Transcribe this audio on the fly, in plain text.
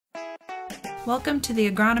Welcome to the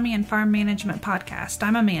Agronomy and Farm Management Podcast.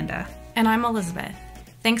 I'm Amanda. And I'm Elizabeth.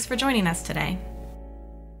 Thanks for joining us today.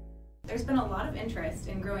 There's been a lot of interest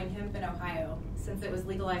in growing hemp in Ohio since it was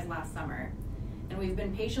legalized last summer, and we've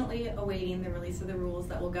been patiently awaiting the release of the rules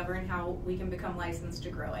that will govern how we can become licensed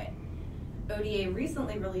to grow it. ODA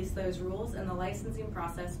recently released those rules, and the licensing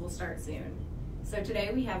process will start soon. So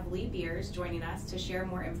today we have Lee Beers joining us to share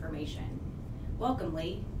more information. Welcome,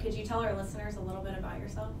 Lee. Could you tell our listeners a little bit about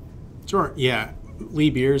yourself? Sure, yeah. Lee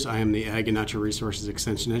Beers, I am the Ag and Natural Resources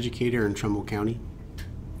Extension Educator in Trumbull County.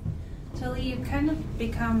 So Lee, you've kind of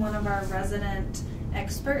become one of our resident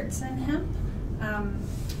experts in hemp.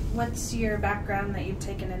 What's your background that you've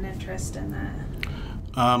taken an interest in that?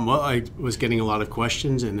 Well, I was getting a lot of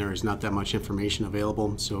questions and there is not that much information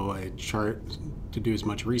available, so I tried to do as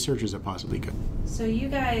much research as I possibly could. So you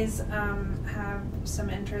guys have some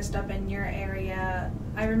interest up in your area.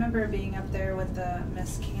 I remember being up there with the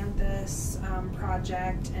Miscanthus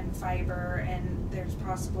project and fiber, and there's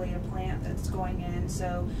possibly a plant that's going in.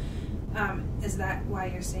 So is that why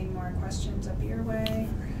you're seeing more questions up your way?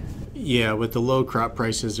 Yeah, with the low crop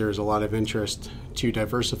prices, there's a lot of interest to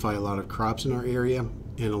diversify a lot of crops in our area,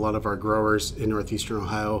 and a lot of our growers in northeastern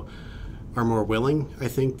Ohio are more willing, I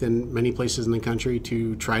think, than many places in the country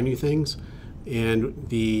to try new things. And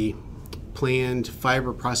the planned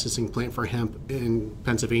fiber processing plant for hemp in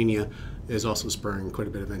Pennsylvania is also spurring quite a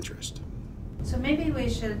bit of interest. So maybe we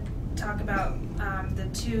should talk about the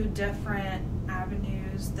two different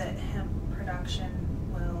avenues that hemp production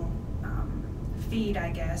will feed,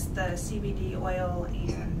 I guess, the CBD oil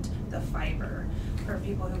and the fiber, for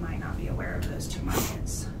people who might not be aware of those two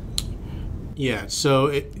markets. Yeah,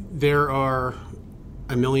 so there are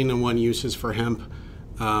 1,000,001 uses for hemp.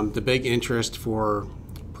 The big interest for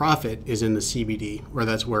profit is in the CBD, or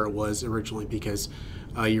that's where it was originally, because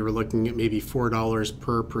you were looking at maybe $4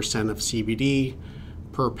 per percent of CBD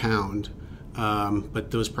per pound,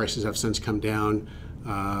 but those prices have since come down.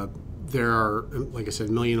 There are, like I said,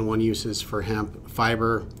 1,000,001 uses for hemp.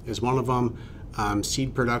 Fiber is one of them.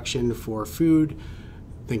 Seed production for food.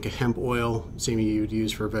 Think of hemp oil, same you would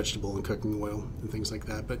use for vegetable and cooking oil and things like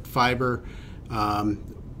that. But fiber,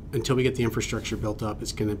 until we get the infrastructure built up,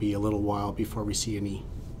 it's going to be a little while before we see any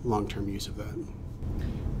long-term use of that.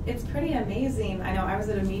 It's pretty amazing. I know I was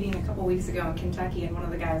at a meeting a couple weeks ago in Kentucky, and one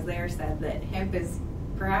of the guys there said that hemp is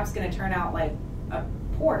perhaps going to turn out like a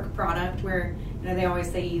pork product where, you know, they always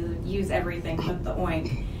say you use everything but the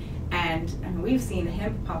oink. And I mean, we've seen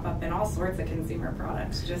hemp pop up in all sorts of consumer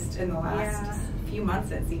products just in the last few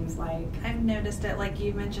months, it seems like. I've noticed it, like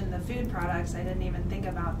you mentioned the food products. I didn't even think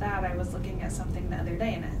about that. I was looking at something the other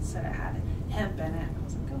day and it said it had hemp in it. I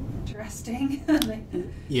was like, oh,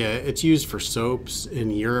 interesting. Yeah, it's used for soaps in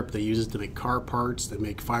Europe. They use it to make car parts. They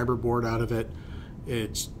make fiberboard out of it.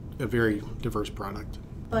 It's a very diverse product.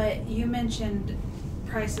 But you mentioned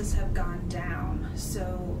prices have gone down,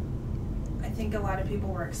 so I think a lot of people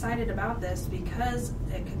were excited about this because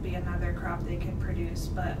it could be another crop they could produce,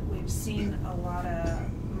 but we've seen a lot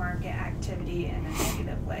of market activity in a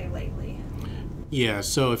negative way lately. Yeah,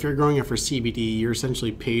 so if you're growing it for CBD, you're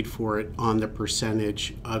essentially paid for it on the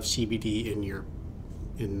percentage of CBD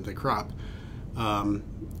in the crop.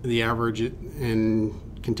 The average in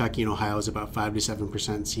Kentucky and Ohio is about 5 to 7%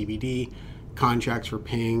 CBD. Contracts were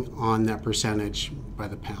paying on that percentage by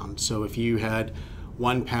the pound. So if you had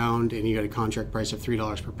 1 pound and you got a contract price of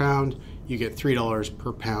 $3 per pound, you get $3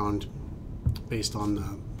 per pound based on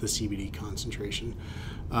the CBD concentration.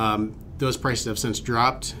 Those prices have since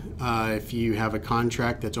dropped. If you have a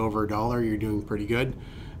contract that's over $1, you're doing pretty good.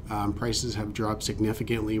 Prices have dropped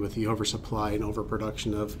significantly with the oversupply and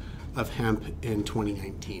overproduction of hemp in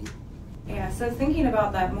 2019. Yeah, so thinking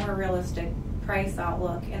about that more realistic price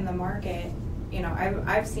outlook in the market, you know,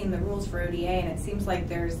 I've seen the rules for ODA, and it seems like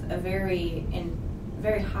there's a very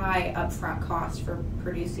high upfront cost for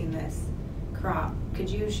producing this crop. Could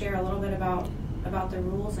you share a little bit about the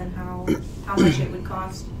rules and how much it would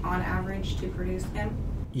cost on average to produce hemp?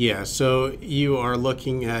 Yeah, so you are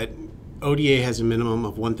looking at, ODA has a minimum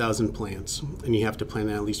of 1,000 plants, and you have to plant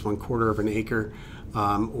at least 1/4 of an acre,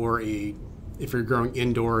 or if you're growing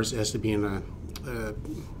indoors, it has to be in a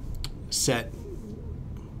set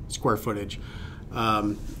square footage.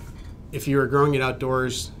 If you're growing it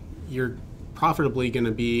outdoors, you're profitably going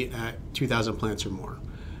to be at 2,000 plants or more.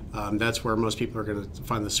 That's where most people are going to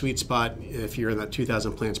find the sweet spot. If you're in that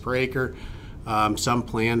 2,000 plants per acre, some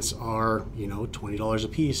plants are, $20 a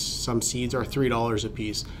piece. Some seeds are $3 a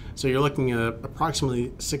piece. So you're looking at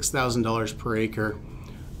approximately $6,000 per acre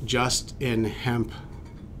just in hemp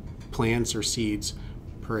plants or seeds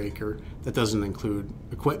per acre. That doesn't include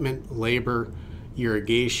equipment, labor,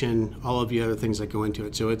 irrigation, all of the other things that go into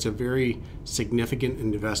it. So it's a very significant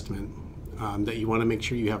investment that you want to make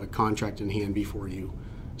sure you have a contract in hand before you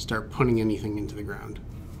start putting anything into the ground.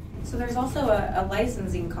 So there's also a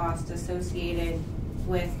licensing cost associated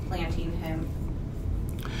with planting hemp.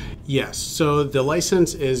 Yes, so the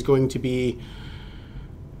license is going to be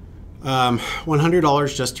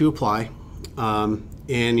 $100 just to apply,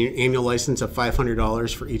 and your annual license of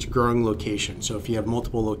 $500 for each growing location. So if you have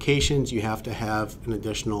multiple locations, you have to have an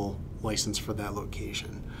additional license for that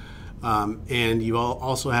location. And you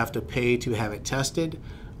also have to pay to have it tested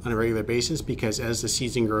on a regular basis, because as the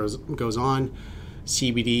season goes on,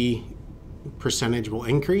 CBD percentage will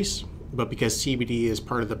increase. But because CBD is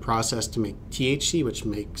part of the process to make THC, which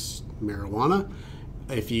makes marijuana,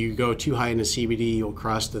 if you go too high into CBD, you'll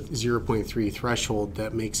cross the 0.3 threshold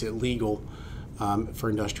that makes it legal for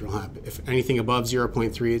industrial hemp. If anything above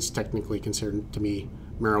 0.3, it's technically considered to be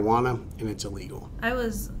marijuana, and it's illegal. I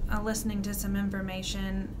was listening to some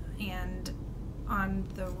information and on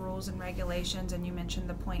the rules and regulations, and you mentioned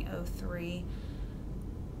the 0.03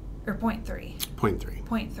 or 0.3. 0.3.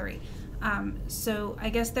 0.3. So I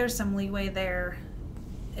guess there's some leeway there.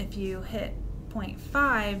 If you hit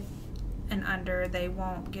 0.5 and under, they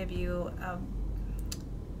won't give you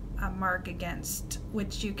a mark against,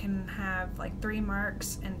 which you can have like 3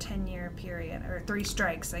 marks in 10-year period, or 3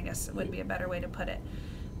 strikes, I guess would be a better way to put it.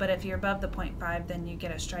 But if you're above the 0.5, then you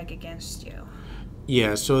get a strike against you.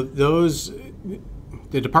 Yeah, so the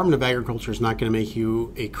Department of Agriculture is not going to make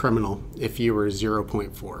you a criminal if you were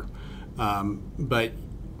 0.4. But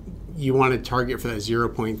you want to target for that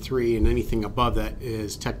 0.3, and anything above that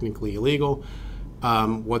is technically illegal.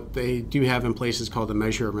 What they do have in place is called a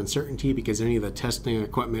measure of uncertainty, because any of the testing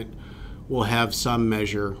equipment will have some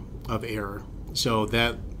measure of error. So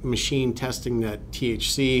that machine testing that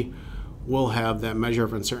THC will have that measure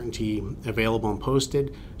of uncertainty available and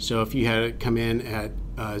posted. So if you had it come in at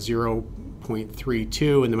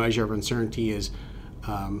 0.32 and the measure of uncertainty is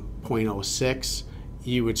 0.06,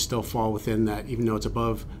 you would still fall within that. Even though it's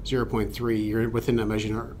above 0.3, you're within that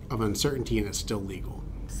measure of uncertainty, and it's still legal.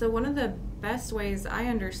 So one of the best ways I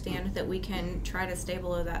understand that we can try to stay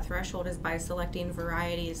below that threshold is by selecting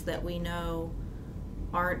varieties that we know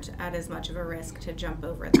aren't at as much of a risk to jump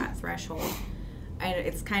over that threshold.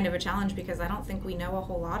 It's kind of a challenge because I don't think we know a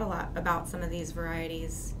whole lot about some of these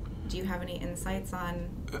varieties. Do you have any insights on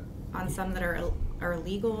some that are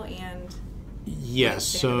legal and? Yes,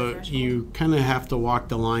 so you kind of have to walk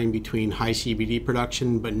the line between high CBD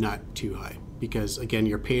production but not too high, because again,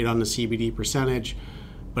 you're paid on the CBD percentage,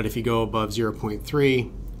 but if you go above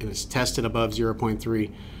 0.3 and it's tested above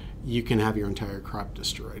 0.3, you can have your entire crop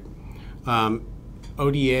destroyed.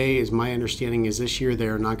 ODA, is my understanding, is this year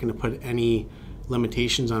they're not going to put any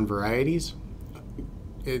limitations on varieties.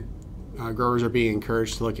 Growers are being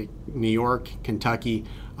encouraged to look at New York, Kentucky,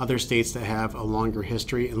 other states that have a longer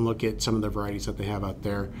history, and look at some of the varieties that they have out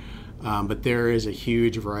there. But there is a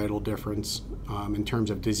huge varietal difference in terms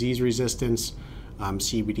of disease resistance,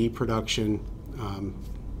 CBD production,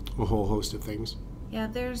 a whole host of things. Yeah,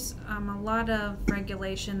 there's a lot of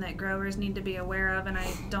regulation that growers need to be aware of, and I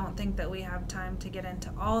don't think that we have time to get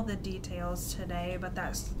into all the details today, but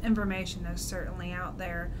that information is certainly out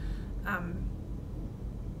there.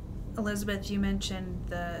 Elizabeth, you mentioned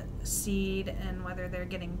the seed and whether they're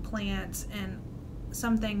getting plants, and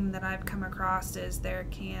something that I've come across is there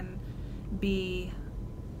can be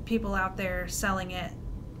people out there selling it.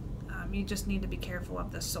 You just need to be careful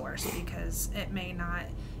of the source, because it may not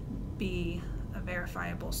be a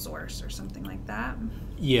verifiable source or something like that.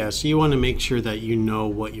 Yeah, so you want to make sure that you know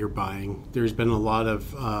what you're buying. There's been a lot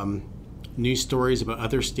of news stories about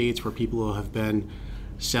other states where people have been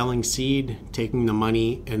selling seed, taking the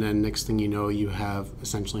money, and then next thing you know, you have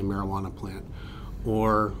essentially a marijuana plant.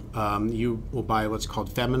 Or you will buy what's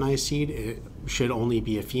called feminized seed. It should only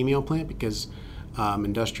be a female plant, because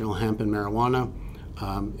industrial hemp and marijuana,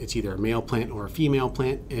 it's either a male plant or a female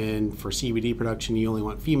plant, and for CBD production you only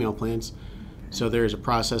want female plants. So there's a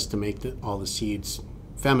process to make all the seeds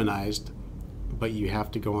feminized, but you have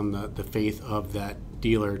to go on the faith of that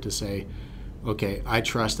dealer to say, okay, I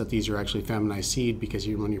trust that these are actually feminized seed, because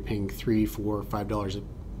when you're paying $3, $4, $5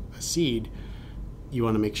 a seed, you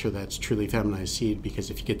want to make sure that's truly feminized seed, because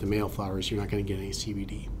if you get the male flowers, you're not going to get any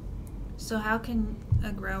CBD. So how can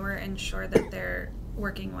a grower ensure that they're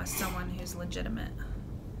working with someone who's legitimate?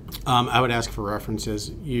 I would ask for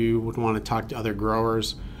references. You would want to talk to other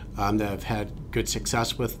growers that have had good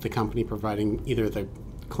success with the company providing either the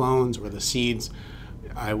clones or the seeds.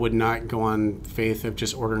 I would not go on faith of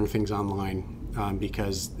just ordering things online,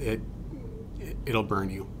 because it'll burn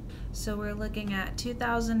you. So we're looking at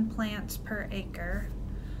 2,000 plants per acre,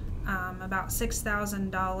 about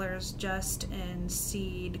 $6,000 just in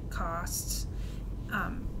seed costs.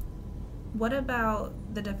 What about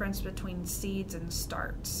the difference between seeds and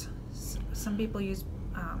starts? Some people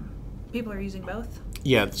people are using both.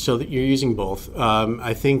 Yeah, so that you're using both.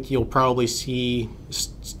 I think you'll probably see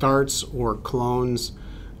starts or clones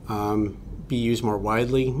be used more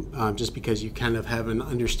widely, just because you kind of have an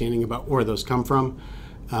understanding about where those come from,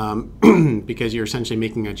 because you're essentially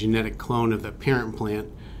making a genetic clone of the parent plant,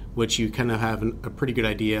 which you kind of have a pretty good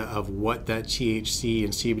idea of what that THC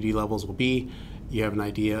and CBD levels will be. You have an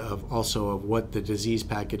idea of what the disease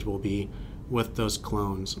package will be with those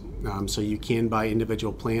clones. So you can buy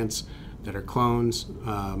individual plants that are clones.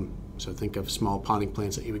 So think of small potting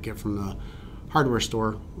plants that you would get from the hardware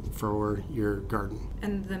store for your garden.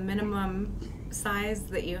 And the minimum size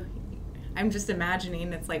that I'm just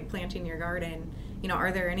imagining it's like planting your garden.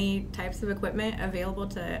 Are there any types of equipment available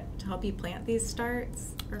to help you plant these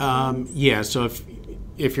starts? Yeah, so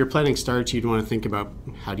if you're planting starts, you'd want to think about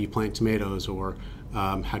how do you plant tomatoes, or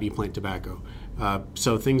how do you plant tobacco.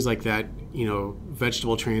 So things like that,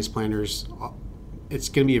 vegetable transplanters, it's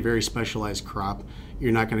going to be a very specialized crop.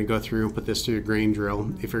 You're not going to go through and put this through a grain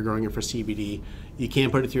drill. If you're growing it for CBD, you can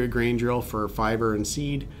put it through a grain drill for fiber and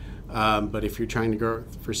seed. But if you're trying to grow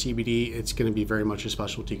for CBD, it's going to be very much a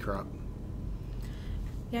specialty crop.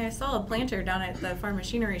 Yeah, I saw a planter down at the farm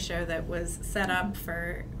machinery show that was set up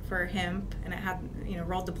for hemp, and it had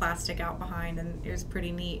rolled the plastic out behind, and it was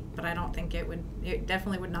pretty neat. But I don't think it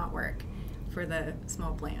definitely would not work for the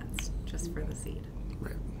small plants, just for the seed.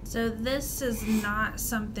 Right. So this is not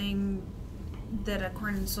something that a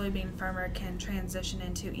corn and soybean farmer can transition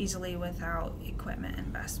into easily without equipment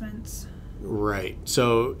investments. Right.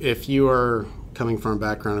 So if you are coming from a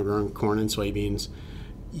background of growing corn and soybeans,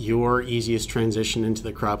 your easiest transition into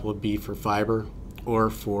the crop would be for fiber or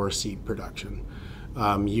for seed production.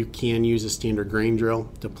 You can use a standard grain drill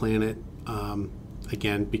to plant it,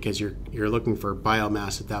 again, because you're looking for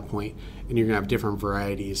biomass at that point, and you're going to have different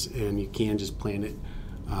varieties, and you can just plant it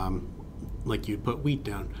like you'd put wheat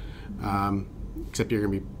down, except you're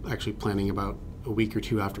going to be actually planting about a week or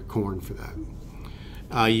two after corn for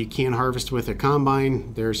that. You can harvest with a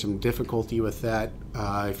combine. There's some difficulty with that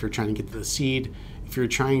if you're trying to get the seed. If you're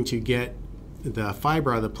trying to get the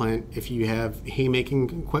fiber out of the plant, if you have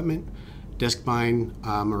haymaking equipment, disc bind,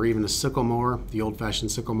 or even a sickle mower, the old-fashioned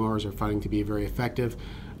sickle mowers are finding to be very effective,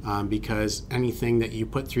 because anything that you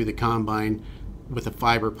put through the combine with a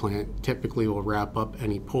fiber plant typically will wrap up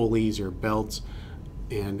any pulleys or belts,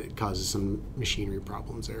 and it causes some machinery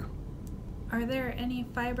problems there. Are there any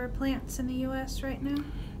fiber plants in the U.S. right now?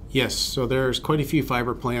 Yes, so there's quite a few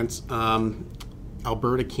fiber plants.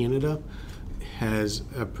 Alberta, Canada has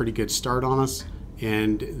a pretty good start on us,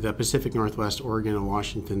 and the Pacific Northwest, Oregon and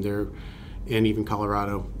Washington, and even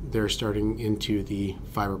Colorado, they're starting into the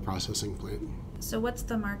fiber processing plant. So what's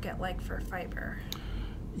the market like for fiber?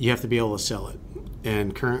 You have to be able to sell it,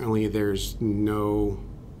 and currently there's no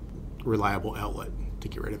reliable outlet to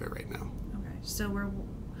get rid of it right now. Okay, so we're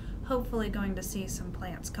hopefully going to see some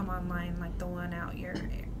plants come online like the one out your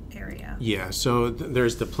area. Yeah, so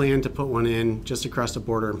there's the plan to put one in just across the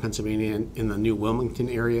border in Pennsylvania in the new Wilmington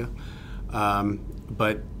area.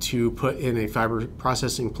 But to put in a fiber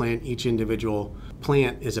processing plant, each individual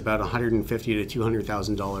plant is about $150,000 to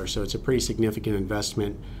 $200,000. So it's a pretty significant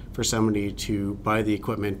investment for somebody to buy the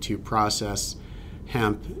equipment to process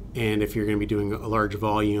hemp. And if you're going to be doing a large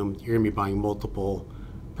volume, you're going to be buying multiple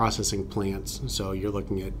processing plants. So you're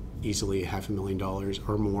looking at easily $500,000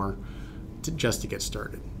 or more just to get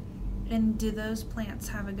started. And do those plants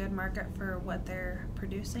have a good market for what they're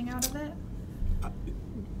producing out of it?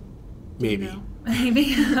 Maybe. You know?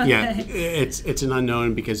 Maybe. Okay. Yeah, it's an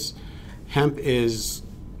unknown because hemp is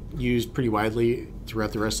used pretty widely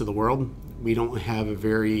throughout the rest of the world. We don't have a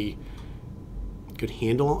very good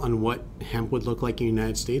handle on what hemp would look like in the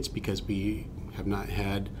United States because we have not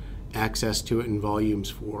had access to it in volumes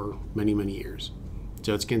for many, many years.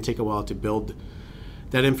 So it's going to take a while to build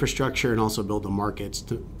that infrastructure and also build the markets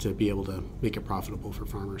to be able to make it profitable for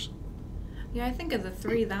farmers. Yeah, I think of the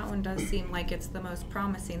three, that one does seem like it's the most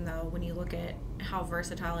promising, though, when you look at how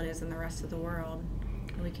versatile it is in the rest of the world.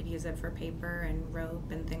 And we could use it for paper and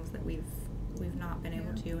rope and things that we've not been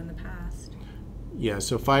able to in the past. Yeah,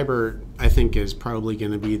 so fiber, I think, is probably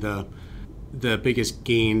going to be the biggest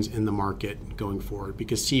gains in the market going forward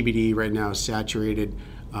because CBD right now is saturated.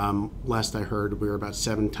 Last I heard, we're about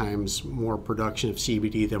 7 times more production of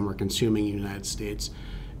CBD than we're consuming in the United States.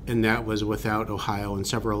 And that was without Ohio and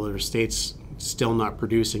several other states still not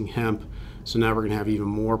producing hemp. So now we're going to have even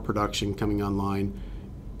more production coming online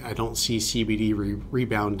I don't see CBD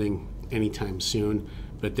rebounding anytime soon,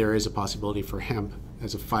 but there is a possibility for hemp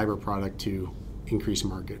as a fiber product to increase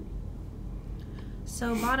market.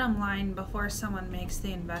 So bottom line, before someone makes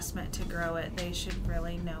the investment to grow it, they should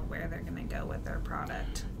really know where they're going to go with their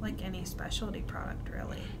product, like any specialty product,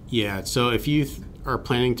 really. Yeah, so if you are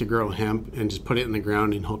planning to grow hemp and just put it in the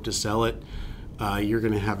ground and hope to sell it, you're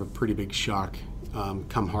going to have a pretty big shock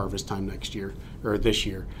come harvest time next year, or this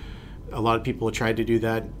year. A lot of people tried to do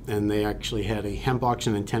that, and they actually had a hemp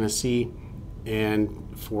auction in Tennessee, and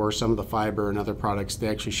for some of the fiber and other products, they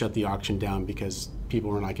actually shut the auction down because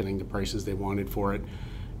people were not getting the prices they wanted for it.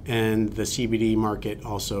 And the CBD market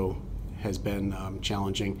also has been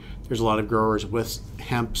challenging. There's a lot of growers with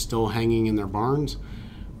hemp still hanging in their barns,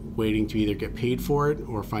 waiting to either get paid for it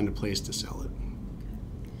or find a place to sell it.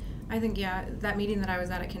 I think, yeah, that meeting that I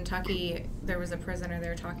was at Kentucky, there was a presenter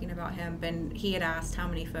there talking about hemp, and he had asked how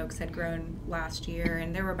many folks had grown last year,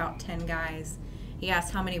 and there were about 10 guys. He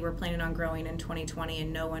asked how many were planning on growing in 2020,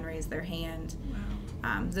 and no one raised their hand.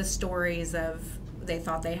 Wow. The stories of they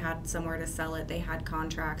thought they had somewhere to sell it, they had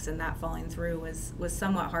contracts, and that falling through was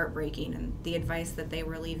somewhat heartbreaking. And the advice that they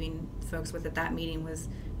were leaving folks with at that meeting was,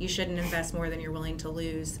 you shouldn't invest more than you're willing to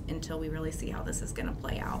lose until we really see how this is going to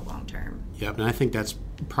play out long term. Yep, and I think that's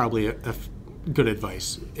probably a good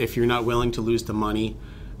advice. If you're not willing to lose the money,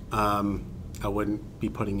 I wouldn't be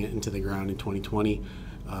putting it into the ground in 2020,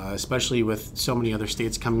 especially with so many other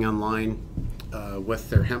states coming online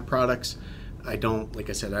with their hemp products. Like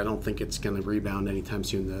I said, I don't think it's going to rebound anytime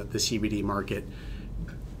soon, the CBD market.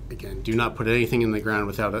 Again, do not put anything in the ground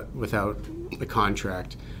without a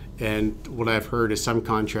contract. And what I've heard is some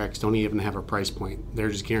contracts don't even have a price point.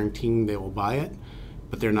 They're just guaranteeing they will buy it,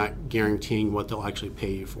 but they're not guaranteeing what they'll actually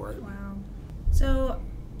pay you for it. Wow. So,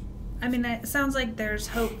 I mean, it sounds like there's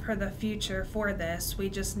hope for the future for this. We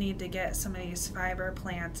just need to get some of these fiber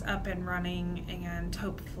plants up and running, and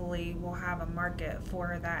hopefully we'll have a market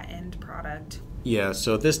for that end product. Yeah,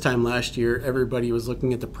 so this time last year, everybody was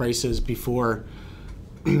looking at the prices before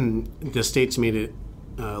the states made it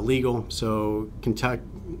legal. So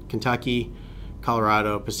Kentucky,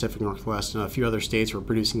 Colorado, Pacific Northwest, and a few other states were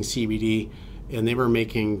producing CBD, and they were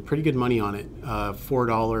making pretty good money on it,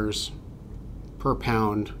 $4 per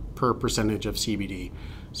pound per percentage of CBD.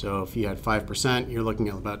 So if you had 5%, you're looking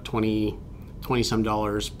at about $20 some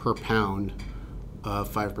dollars per pound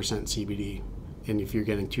of 5% CBD. And if you're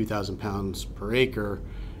getting 2,000 pounds per acre,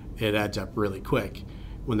 it adds up really quick.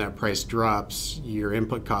 When that price drops, your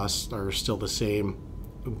input costs are still the same,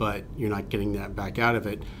 but you're not getting that back out of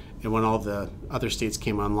it. And when all the other states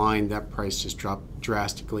came online, that price just dropped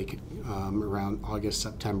drastically around August,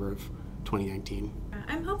 September of 2019.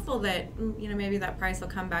 I'm hopeful that maybe that price will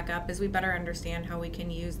come back up as we better understand how we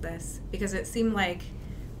can use this, because it seemed like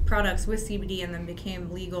products with CBD in them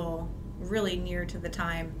became legal really near to the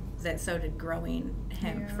time that so did growing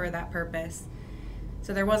hemp for that purpose.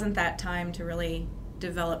 So there wasn't that time to really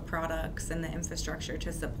develop products and the infrastructure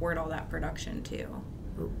to support all that production too.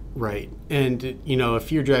 Right. And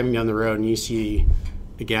if you're driving down the road and you see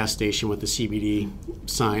a gas station with the CBD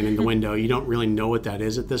sign in the window, you don't really know what that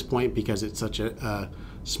is at this point because it's such a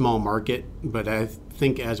small market. But I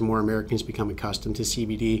think as more Americans become accustomed to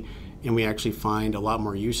CBD, and we actually find a lot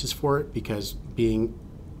more uses for it, because being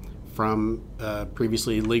from a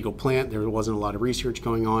previously legal plant, there wasn't a lot of research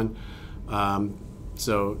going on.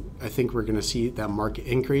 So I think we're going to see that market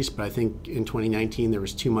increase, but I think in 2019 there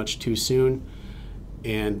was too much too soon,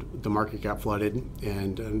 and the market got flooded,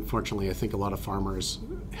 and unfortunately I think a lot of farmers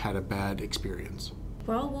had a bad experience.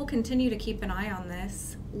 Well, we'll continue to keep an eye on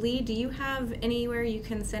this. Lee, do you have anywhere you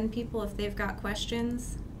can send people if they've got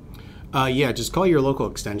questions? Yeah, just call your local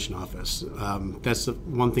extension office. That's the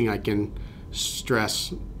one thing I can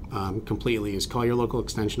stress completely, is call your local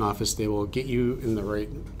extension office. They will get you in the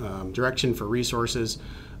right direction for resources.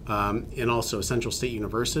 And also Central State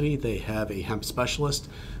University, they have a hemp specialist.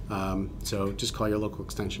 So just call your local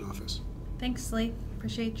extension office. Thanks, Lee.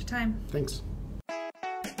 Appreciate your time. Thanks.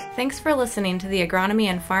 Thanks for listening to the Agronomy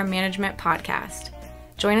and Farm Management Podcast.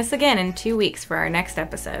 Join us again in 2 weeks for our next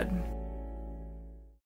episode.